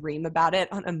 I dream about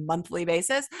it on a monthly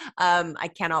basis. I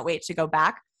cannot wait to go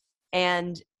back.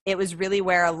 And it was really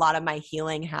where a lot of my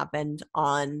healing happened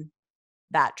on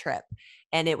that trip.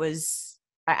 And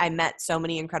I met so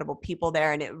many incredible people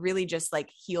there, and it really just like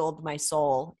healed my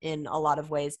soul in a lot of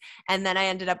ways. And then I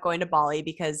ended up going to Bali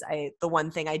because the one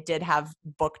thing I did have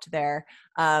booked there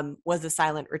was a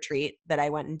silent retreat that I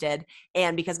went and did.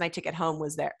 And because my ticket home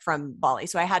was there from Bali.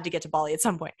 So I had to get to Bali at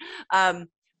some point.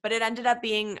 But it ended up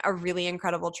being a really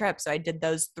incredible trip. So I did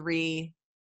those 3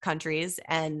 countries,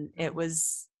 and it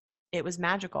was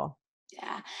magical.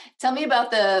 Yeah. Tell me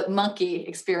about the monkey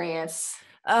experience.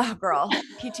 Oh, girl,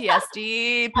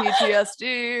 PTSD.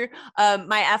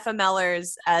 My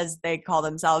FMLers, as they call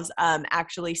themselves,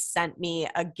 actually sent me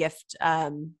a gift,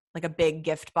 like a big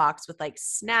gift box with like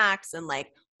snacks and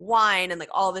like wine and like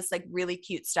all this like really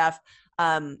cute stuff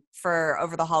for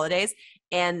over the holidays.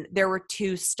 And there were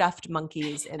 2 stuffed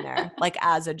monkeys in there, like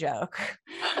as a joke.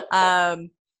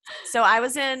 So I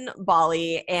was in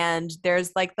Bali, and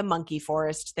there's like the monkey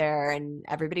forest there, and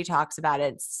everybody talks about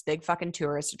it. It's a big fucking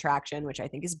tourist attraction, which I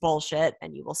think is bullshit,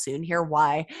 and you will soon hear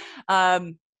why.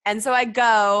 And so I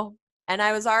go, and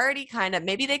I was already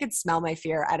maybe they could smell my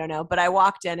fear. I don't know. But I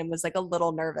walked in and was like a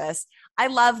little nervous. I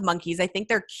love monkeys. I think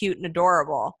they're cute and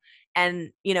adorable.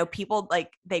 And, people like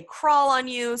they crawl on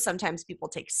you. Sometimes people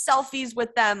take selfies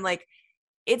with them. Like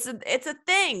it's a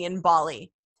thing in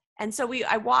Bali. And so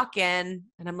I walk in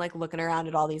and I'm like looking around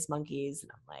at all these monkeys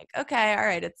and I'm like, okay, all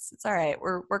right, it's all right.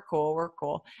 We're cool. We're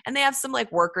cool. And they have some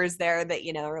like workers there that,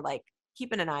 you know, are like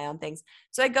keeping an eye on things.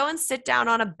 So I go and sit down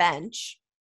on a bench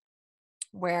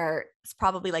where it's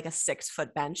probably like a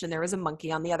 6-foot bench and there was a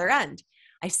monkey on the other end.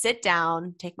 I sit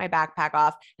down, take my backpack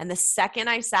off, and the second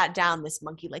I sat down, this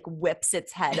monkey like whips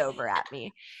its head over at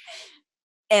me.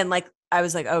 And like, I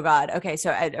was like, oh God. Okay. So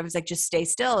I was like, just stay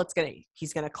still.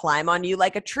 He's going to climb on you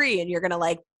like a tree and you're going to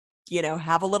like, you know,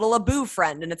 have a little Abu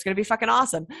friend and it's going to be fucking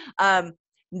awesome.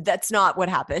 That's not what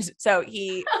happened. So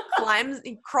he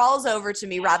crawls over to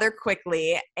me rather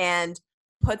quickly and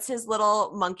puts his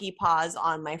little monkey paws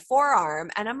on my forearm.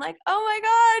 And I'm like, oh my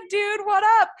God, dude, what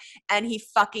up? And he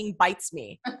fucking bites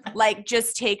me, like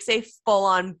just takes a full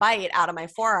on bite out of my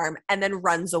forearm and then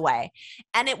runs away.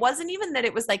 And it wasn't even that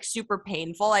it was like super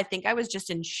painful. I think I was just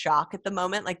in shock at the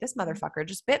moment. Like, this motherfucker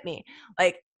just bit me.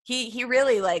 Like he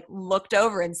really like looked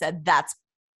over and said,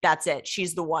 that's it.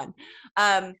 She's the one.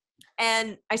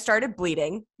 And I started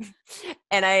bleeding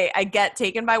and I get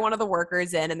taken by one of the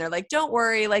workers in and they're like, don't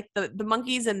worry. Like the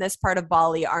monkeys in this part of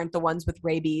Bali aren't the ones with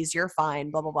rabies. You're fine,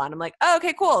 blah, blah, blah. And I'm like, oh,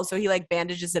 okay, cool. So he like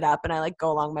bandages it up and I like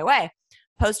go along my way,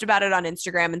 post about it on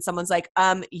Instagram. And someone's like,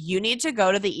 you need to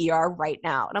go to the ER right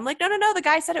now. And I'm like, no. The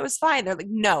guy said it was fine. They're like,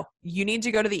 no, you need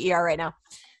to go to the ER right now.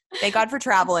 Thank God for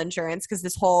travel insurance, because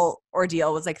this whole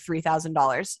ordeal was like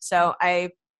 $3,000. So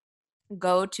I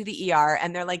go to the ER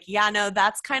and they're like, yeah, no,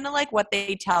 that's kind of like what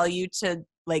they tell you to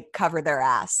like cover their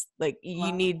ass. Like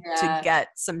you need to get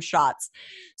some shots.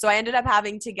 So I ended up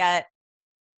having to get,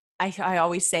 I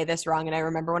always say this wrong. And I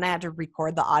remember when I had to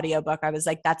record the audiobook, I was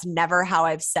like, that's never how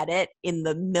I've said it in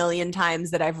the million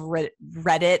times that I've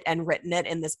read it and written it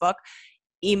in this book.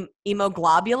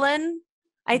 Hemoglobulin,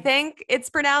 I think it's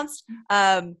pronounced.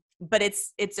 But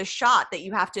it's a shot that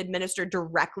you have to administer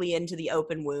directly into the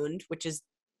open wound, which is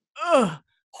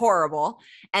horrible.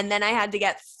 And then I had to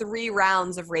get 3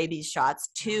 rounds of rabies shots,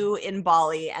 2 in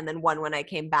Bali and then 1 when I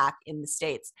came back in the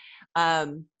States.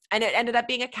 And it ended up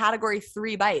being a category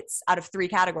 3 bites out of 3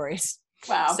 categories.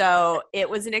 Wow. So it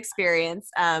was an experience.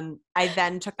 I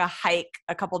then took a hike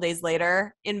a couple days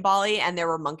later in Bali and there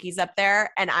were monkeys up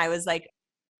there and I was like,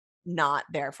 not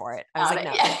there for it. I was like,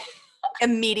 no. Yeah.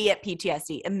 Immediate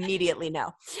PTSD. Immediately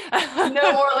no.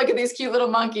 No more look at these cute little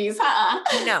monkeys.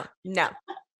 No.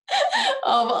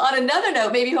 Well, on another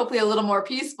note, maybe hopefully a little more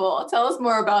peaceful, tell us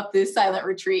more about this silent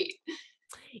retreat.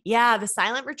 Yeah, the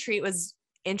silent retreat was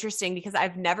interesting because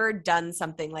I've never done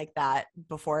something like that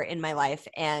before in my life.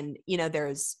 And, you know,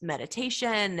 there's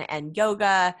meditation and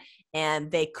yoga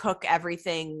and they cook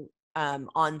everything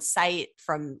on site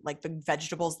from like the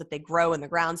vegetables that they grow in the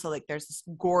ground. So like there's this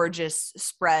gorgeous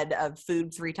spread of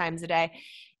food 3 times a day.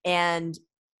 And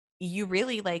you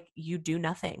really like, you do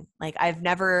nothing. Like I've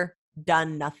never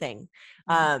done nothing.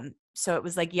 So it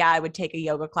was like, yeah, I would take a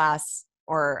yoga class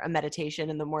or a meditation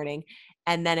in the morning.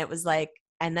 And then it was like,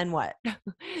 and then what? Yeah.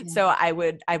 So I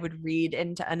would read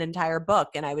into an entire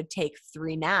book and I would take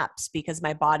 3 naps because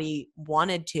my body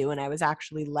wanted to, and I was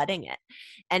actually letting it.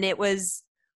 And it was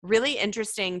really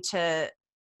interesting to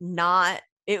not,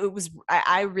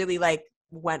 I really like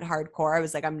went hardcore. I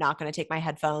was like, I'm not going to take my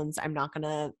headphones. I'm not going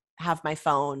to have my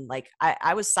phone. Like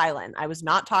I was silent. I was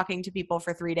not talking to people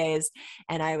for 3 days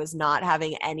and I was not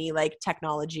having any like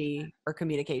technology or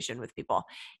communication with people.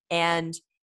 And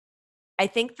I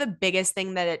think the biggest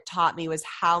thing that it taught me was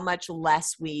how much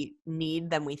less we need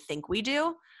than we think we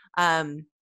do.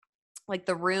 Like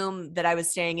the room that I was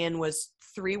staying in was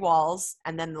 3 walls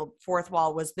and then the 4th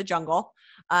wall was the jungle,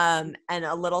 and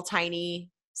a little tiny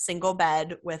single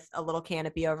bed with a little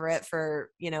canopy over it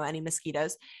for, you know, any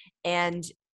mosquitoes. And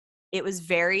it was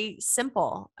very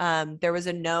simple. There was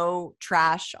a no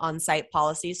trash on site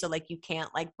policy. So like you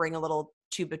can't like bring a little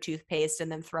tube of toothpaste and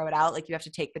then throw it out. Like you have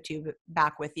to take the tube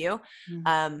back with you.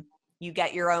 You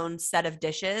get your own set of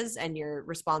dishes and you're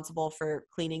responsible for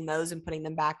cleaning those and putting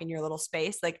them back in your little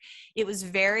space. Like it was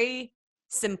very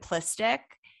simplistic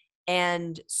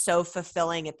and so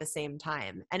fulfilling at the same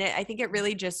time. And I think it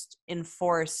really just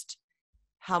enforced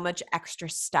how much extra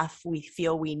stuff we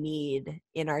feel we need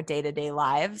in our day-to-day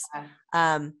lives.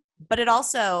 But it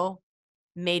also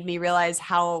made me realize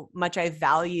how much I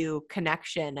value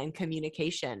connection and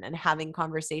communication and having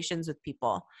conversations with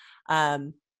people.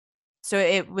 So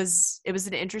it was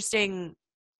an interesting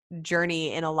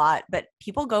journey in a lot, but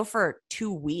people go for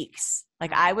 2 weeks.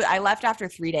 Like I left after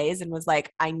 3 days and was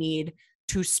like, I need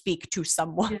to speak to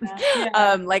someone.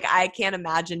 Yeah. Like I can't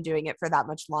imagine doing it for that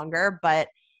much longer, but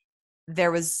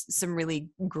there was some really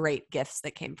great gifts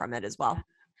that came from it as well.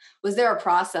 Was there a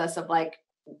process of like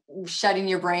shutting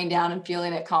your brain down and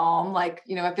feeling it calm. Like,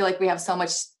 I feel like we have so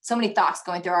many thoughts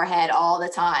going through our head all the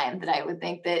time that I would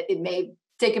think that it may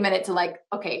take a minute to like,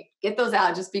 okay, get those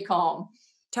out, just be calm.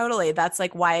 Totally. That's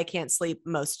like why I can't sleep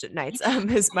most nights.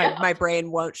 Is my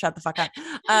brain won't shut the fuck up.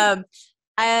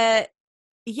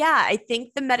 Yeah, I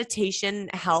think the meditation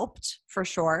helped for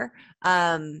sure.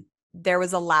 There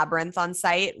was a labyrinth on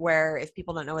site where, if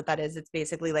people don't know what that is, it's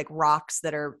basically like rocks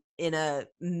that are in a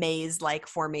maze-like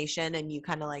formation, and you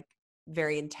kind of like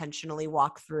very intentionally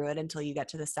walk through it until you get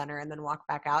to the center and then walk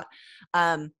back out.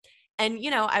 And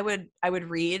I would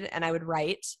read and I would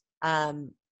write.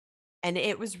 And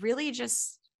it was really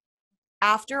just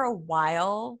after a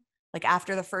while, like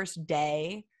after the first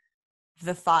day,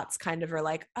 the thoughts kind of are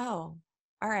like, oh,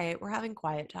 all right, we're having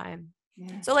quiet time.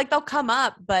 Yeah. So like they'll come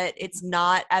up, but it's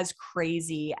not as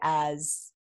crazy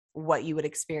as what you would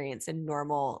experience in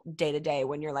normal day to day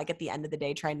when you're like at the end of the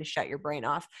day trying to shut your brain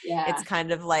off. Yeah. It's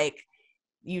kind of like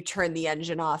you turn the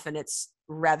engine off and it's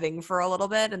revving for a little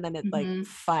bit, and then it like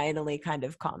finally kind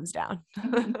of calms down.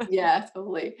 Yeah,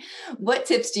 totally. What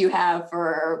tips do you have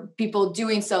for people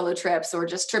doing solo trips or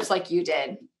just trips like you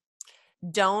did?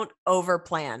 Don't over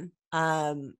plan.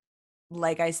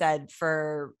 Like I said,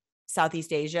 for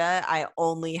Southeast Asia, I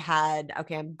only had,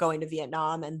 okay, I'm going to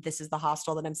Vietnam and this is the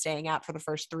hostel that I'm staying at for the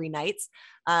first 3 nights.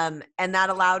 And that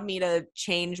allowed me to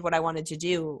change what I wanted to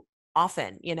do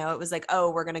often. It was like,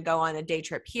 oh, we're going to go on a day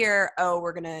trip here. Oh,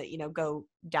 we're going to, go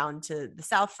down to the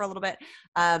South for a little bit.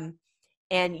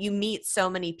 And you meet so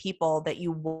many people that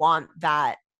you want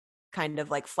that kind of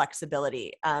like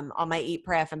flexibility. On my Eat,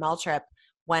 Pray, FML trip,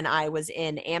 when I was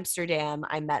in Amsterdam,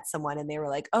 I met someone and they were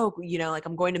like, oh, like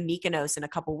I'm going to Mykonos in a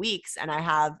couple weeks and I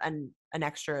have an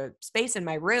extra space in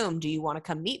my room. Do you want to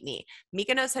come meet me?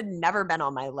 Mykonos had never been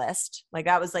on my list. Like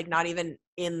that was like not even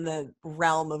in the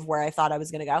realm of where I thought I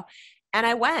was going to go. And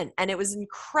I went and it was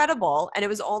incredible. And it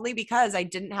was only because I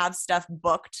didn't have stuff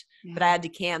booked that I had to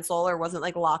cancel or wasn't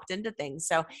like locked into things.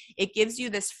 So it gives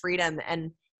you this freedom,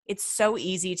 and it's so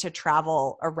easy to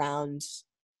travel around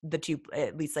the two,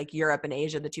 at least like Europe and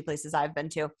Asia, the 2 places I've been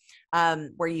to,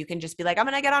 where you can just be like, I'm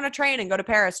going to get on a train and go to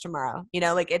Paris tomorrow.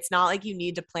 Like it's not like you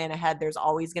need to plan ahead. There's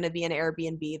always going to be an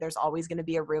Airbnb. There's always going to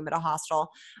be a room at a hostel.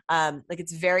 Like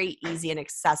it's very easy and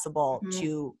accessible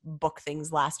to book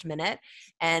things last minute.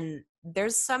 And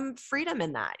there's some freedom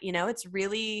in that. It's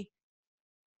really,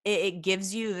 it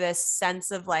gives you this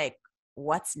sense of like,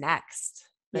 what's next?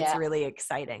 That's really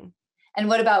exciting. And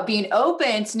what about being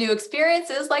open to new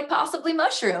experiences, like possibly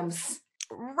mushrooms?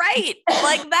 Right.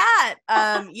 Like that.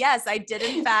 Yes, I did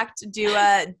in fact do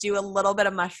a little bit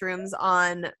of mushrooms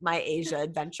on my Asia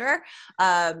adventure.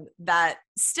 That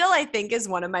still I think is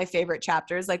one of my favorite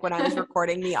chapters. Like when I was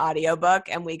recording the audiobook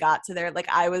and we got to there, like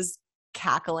I was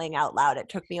cackling out loud. It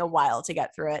took me a while to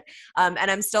get through it. And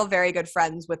I'm still very good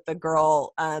friends with the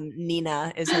girl,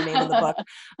 Nina is her name in the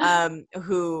book,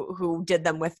 who did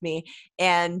them with me.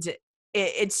 And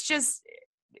it's just,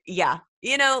 yeah,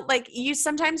 like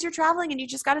sometimes you're traveling and you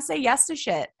just got to say yes to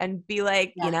shit and be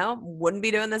like, wouldn't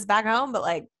be doing this back home, but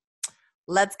like,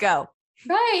 let's go.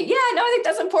 Right. Yeah. No, I think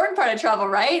that's an important part of travel,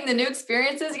 right? And the new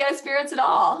experiences, you got to experience it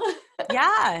all.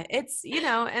 Yeah. It's,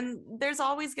 and there's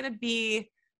always going to be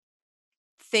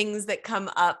things that come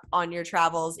up on your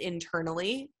travels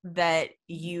internally that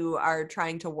you are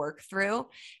trying to work through.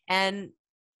 And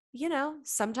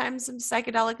sometimes some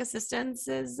psychedelic assistance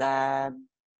is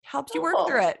helps you work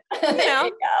through it. There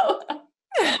you go.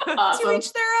 Awesome. To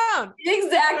each their own.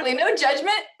 Exactly. No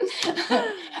judgment.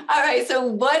 All right. So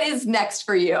what is next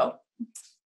for you?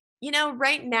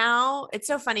 Right now, it's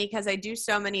so funny because I do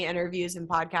so many interviews and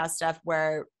podcast stuff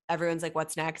where everyone's like,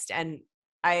 what's next? And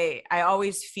I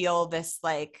always feel this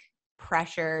like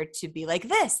pressure to be like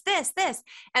this.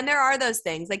 And there are those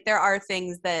things, like there are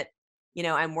things that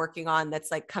I'm working on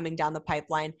that's like coming down the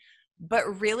pipeline.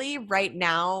 But really right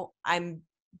now I'm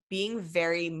being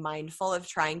very mindful of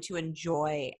trying to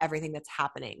enjoy everything that's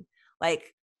happening.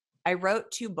 Like I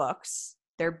wrote 2 books.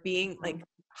 They're being like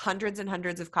hundreds and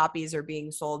hundreds of copies are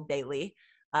being sold daily.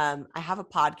 I have a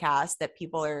podcast that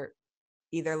people are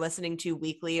either listening to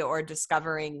weekly or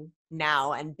discovering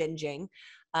now and binging.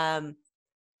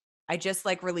 I just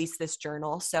like released this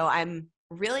journal. So I'm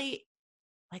really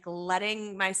like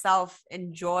letting myself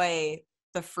enjoy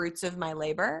the fruits of my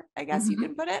labor, I guess you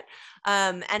can put it.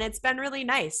 And it's been really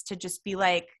nice to just be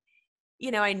like,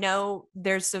 I know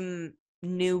there's some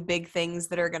new big things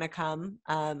that are going to come.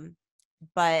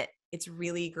 But it's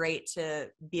really great to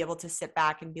be able to sit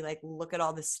back and be like, look at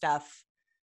all the stuff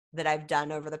that I've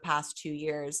done over the past 2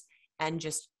 years and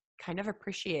just kind of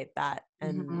appreciate that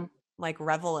and like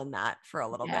revel in that for a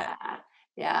little bit.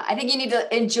 Yeah. I think you need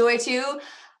to enjoy too.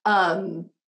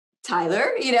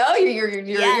 Tyler, you know,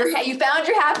 you found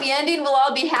your happy ending. We'll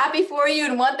all be happy for you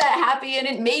and want that happy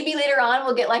ending. Maybe later on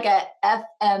we'll get like a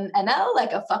FMNL,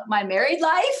 like a fuck my married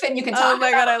life, and you can talk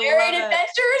about married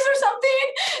adventures or something.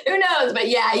 Who knows? But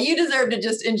yeah, you deserve to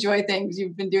just enjoy things.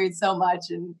 You've been doing so much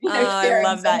and sharing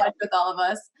so much with all of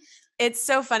us. It's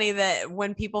so funny that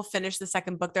when people finish the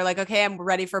second book, they're like, okay, I'm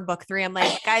ready for book 3. I'm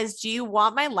like, guys, do you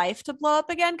want my life to blow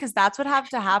up again? Because that's what have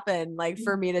to happen, like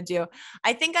for me to do.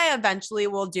 I think I eventually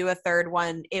will do a third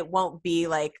one. It won't be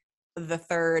like the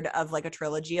third of like a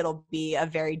trilogy. It'll be a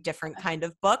very different kind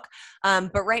of book.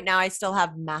 But right now I still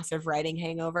have massive writing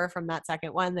hangover from that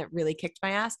second one that really kicked my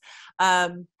ass.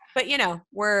 But you know,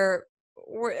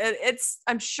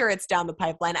 I'm sure it's down the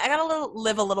pipeline. I gotta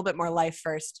live a little bit more life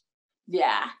first.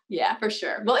 Yeah, for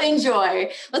sure. Well,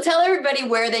 enjoy. Well, tell everybody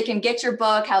where they can get your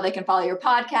book, how they can follow your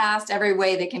podcast, every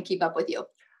way they can keep up with you.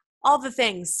 All the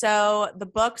things. So the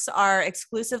books are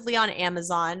exclusively on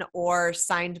Amazon or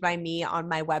signed by me on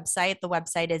my website. The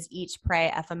website is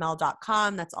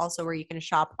eatprayfml.com. That's also where you can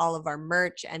shop all of our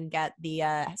merch and get the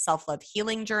self-love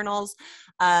healing journals.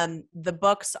 The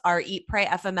books are Eat, Pray,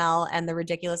 FML and The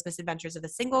Ridiculous Misadventures of a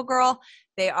Single Girl.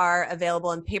 They are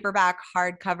available in paperback,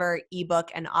 hardcover,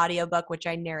 ebook, and audiobook, which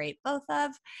I narrate both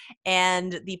of.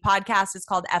 And the podcast is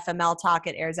called FML Talk.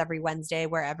 It airs every Wednesday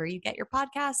wherever you get your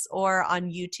podcasts or on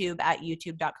YouTube at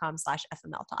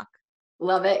youtube.com/FML Talk.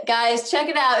 Love it. Guys, check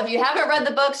it out. If you haven't read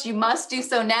the books, you must do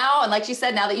so now. And like she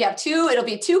said, now that you have 2, it'll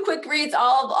be 2 quick reads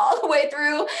all the way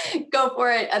through. Go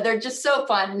for it. They're just so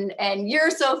fun. And you're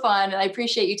so fun. And I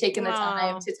appreciate you taking the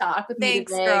time to talk with me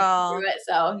today. Girl. Through it.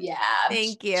 So yeah.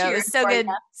 Thank you. It was so good.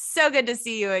 So good to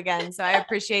see you again. So I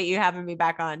appreciate you having me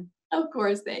back on. Of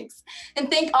course, thanks. And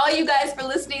thank all you guys for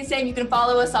listening. Saying you can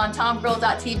follow us on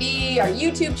TOMGIRL.tv, our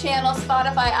YouTube channel,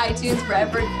 Spotify, iTunes,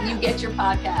 wherever you get your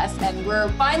podcasts. And we're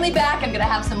finally back. I'm going to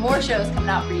have some more shows coming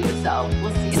out for you. So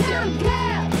we'll see you soon.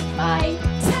 Bye.